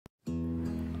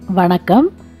வணக்கம்,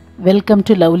 welcome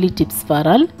to lovely tips for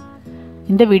all.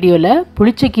 இந்த வீடியோவில்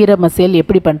புளிச்சக்கீரை மசியல்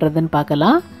எப்படி பண்ணுறதுன்னு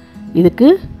பார்க்கலாம். இதுக்கு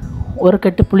ஒரு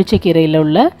கட்டு புளிச்சக்கீரையில்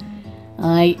உள்ள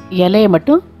இலையை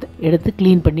மட்டும் எடுத்து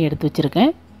க்ளீன் பண்ணி எடுத்து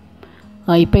வச்சுருக்கேன்.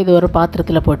 இப்போ இது ஒரு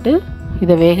பாத்திரத்தில் போட்டு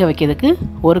இதை வேக வைக்கிறதுக்கு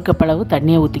ஒரு கப் அளவு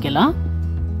தண்ணியை ஊற்றிக்கலாம்.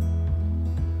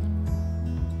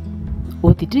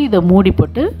 ஊற்றிட்டு இதை மூடி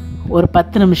போட்டு ஒரு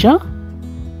 10 நிமிஷம்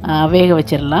வேக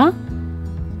வச்சிடலாம்.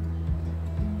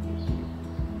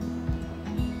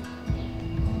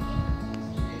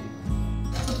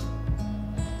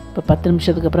 இப்போ 10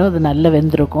 நிமிஷத்துக்கு அப்புறம் அது நல்லா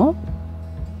வெந்திருக்கும்.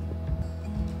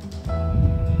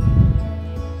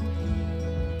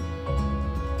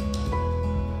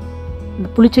 இந்த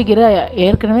புளிச்சக்கீரை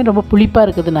ஏற்கனவே ரொம்ப புளிப்பாக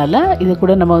இருக்கிறதுனால இது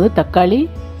கூட நம்ம வந்து தக்காளி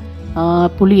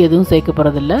புளி எதுவும் சேர்க்க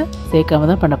போகிறதில்ல, சேர்க்காம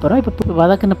தான் பண்ண போகிறோம். இப்போ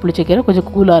வதக்கின புளிச்சக்கீரை கொஞ்சம்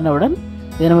கூலானவுடன்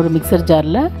இதை நம்ம ஒரு மிக்சர்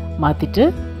ஜாரில் மாற்றிட்டு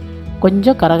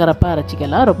கொஞ்சம் கரகரப்பாக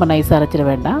அரைச்சிக்கலாம். ரொம்ப நைஸாக அரைச்சிட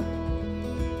வேண்டாம்.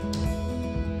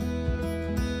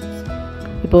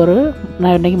 இப்போ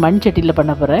நான் இன்றைக்கி மண் சட்டியில்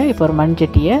பண்ண போகிறேன். இப்போ ஒரு மண்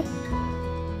சட்டியை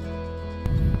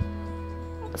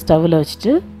ஸ்டவ்வில்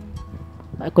வச்சுட்டு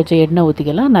கொஞ்சம் எண்ணெய்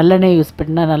ஊற்றிக்கலாம். நல்லெண்ணெய் யூஸ்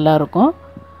பண்ணால் நல்லாயிருக்கும்.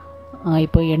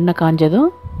 இப்போ எண்ணெய்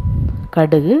காஞ்சதும்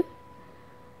கடுகு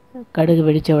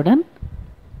வெடித்தவுடன்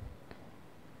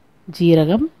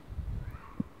ஜீரகம்,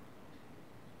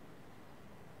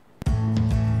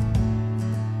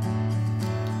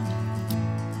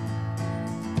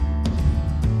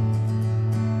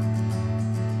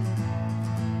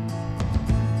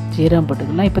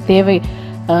 போட்டுக்கலாம். இப்போ தேவை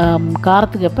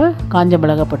காரத்துக்கு அப்போ காஞ்ச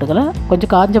மிளகாய் போட்டுக்கலாம்.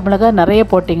 கொஞ்சம் காஞ்ச மிளகாய் நிறைய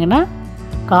போட்டிங்கன்னா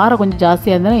காரம் கொஞ்சம்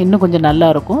ஜாஸ்தியாக இருந்தாலும் இன்னும் கொஞ்சம்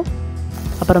நல்லாயிருக்கும்.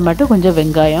 அப்புறமேட்டு கொஞ்சம்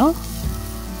வெங்காயம்,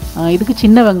 இதுக்கு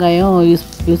சின்ன வெங்காயம்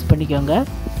யூஸ் பண்ணிக்கோங்க.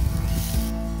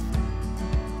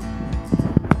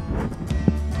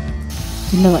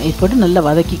 சின்ன வெங்காயம் போட்டு நல்லா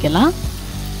வதக்கிக்கலாம்.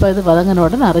 இப்போ இது வதங்கின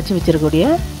உடனே அரைச்சி வச்சிருக்கக்கூடிய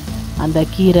அந்த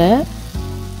கீரை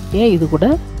இது கூட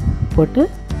போட்டு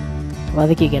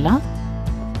வதக்கிக்கலாம்.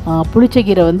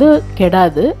 புளிச்சக்கீரை வந்து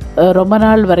கெடாது. ரொம்ப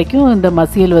நாள் வரைக்கும் இந்த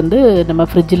மசியல் வந்து நம்ம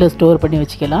ஃப்ரிட்ஜில் ஸ்டோர் பண்ணி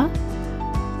வச்சுக்கலாம்.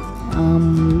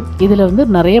 இதில் வந்து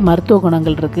நிறைய மருத்துவ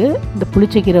குணங்கள் இருக்குது. இந்த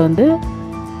புளிச்சக்கீரை வந்து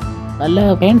நல்ல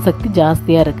பயன் சக்தி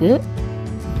ஜாஸ்தியாக இருக்குது.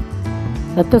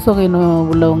 இரத்த சோகை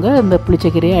உள்ளவங்க இந்த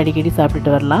புளிச்சக்கீரையை அடிக்கடி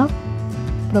சாப்பிட்டுட்டு வரலாம்.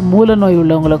 அப்புறம் மூல நோய்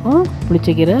உள்ளவங்களுக்கும்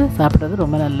புளிச்சக்கீரை சாப்பிட்றது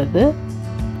ரொம்ப நல்லது.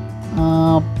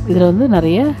 இதில் வந்து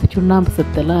நிறைய சுண்ணாம்பு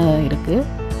சத்தெல்லாம் இருக்குது.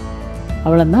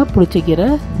 அவ்வளோதான், புளிச்சக்கீரை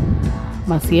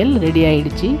மசியல் ரெடி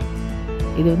ஆகிடுச்சு.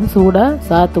 இது வந்து சூடாக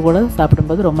சாத்து கூட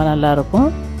சாப்பிடும்போது ரொம்ப நல்லாயிருக்கும்.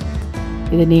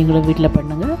 இதை நீங்களும் வீட்டில்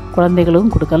பண்ணுங்கள்,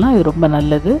 குழந்தைகளுக்கும் கொடுக்கலாம். இது ரொம்ப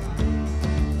நல்லது.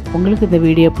 உங்களுக்கு இந்த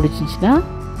வீடியோ பிடிச்சிச்சின்னா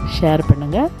ஷேர்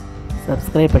பண்ணுங்கள்,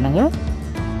 சப்ஸ்கிரைப் பண்ணுங்கள்.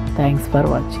 தேங்க்ஸ் ஃபார்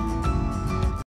வாட்சிங்.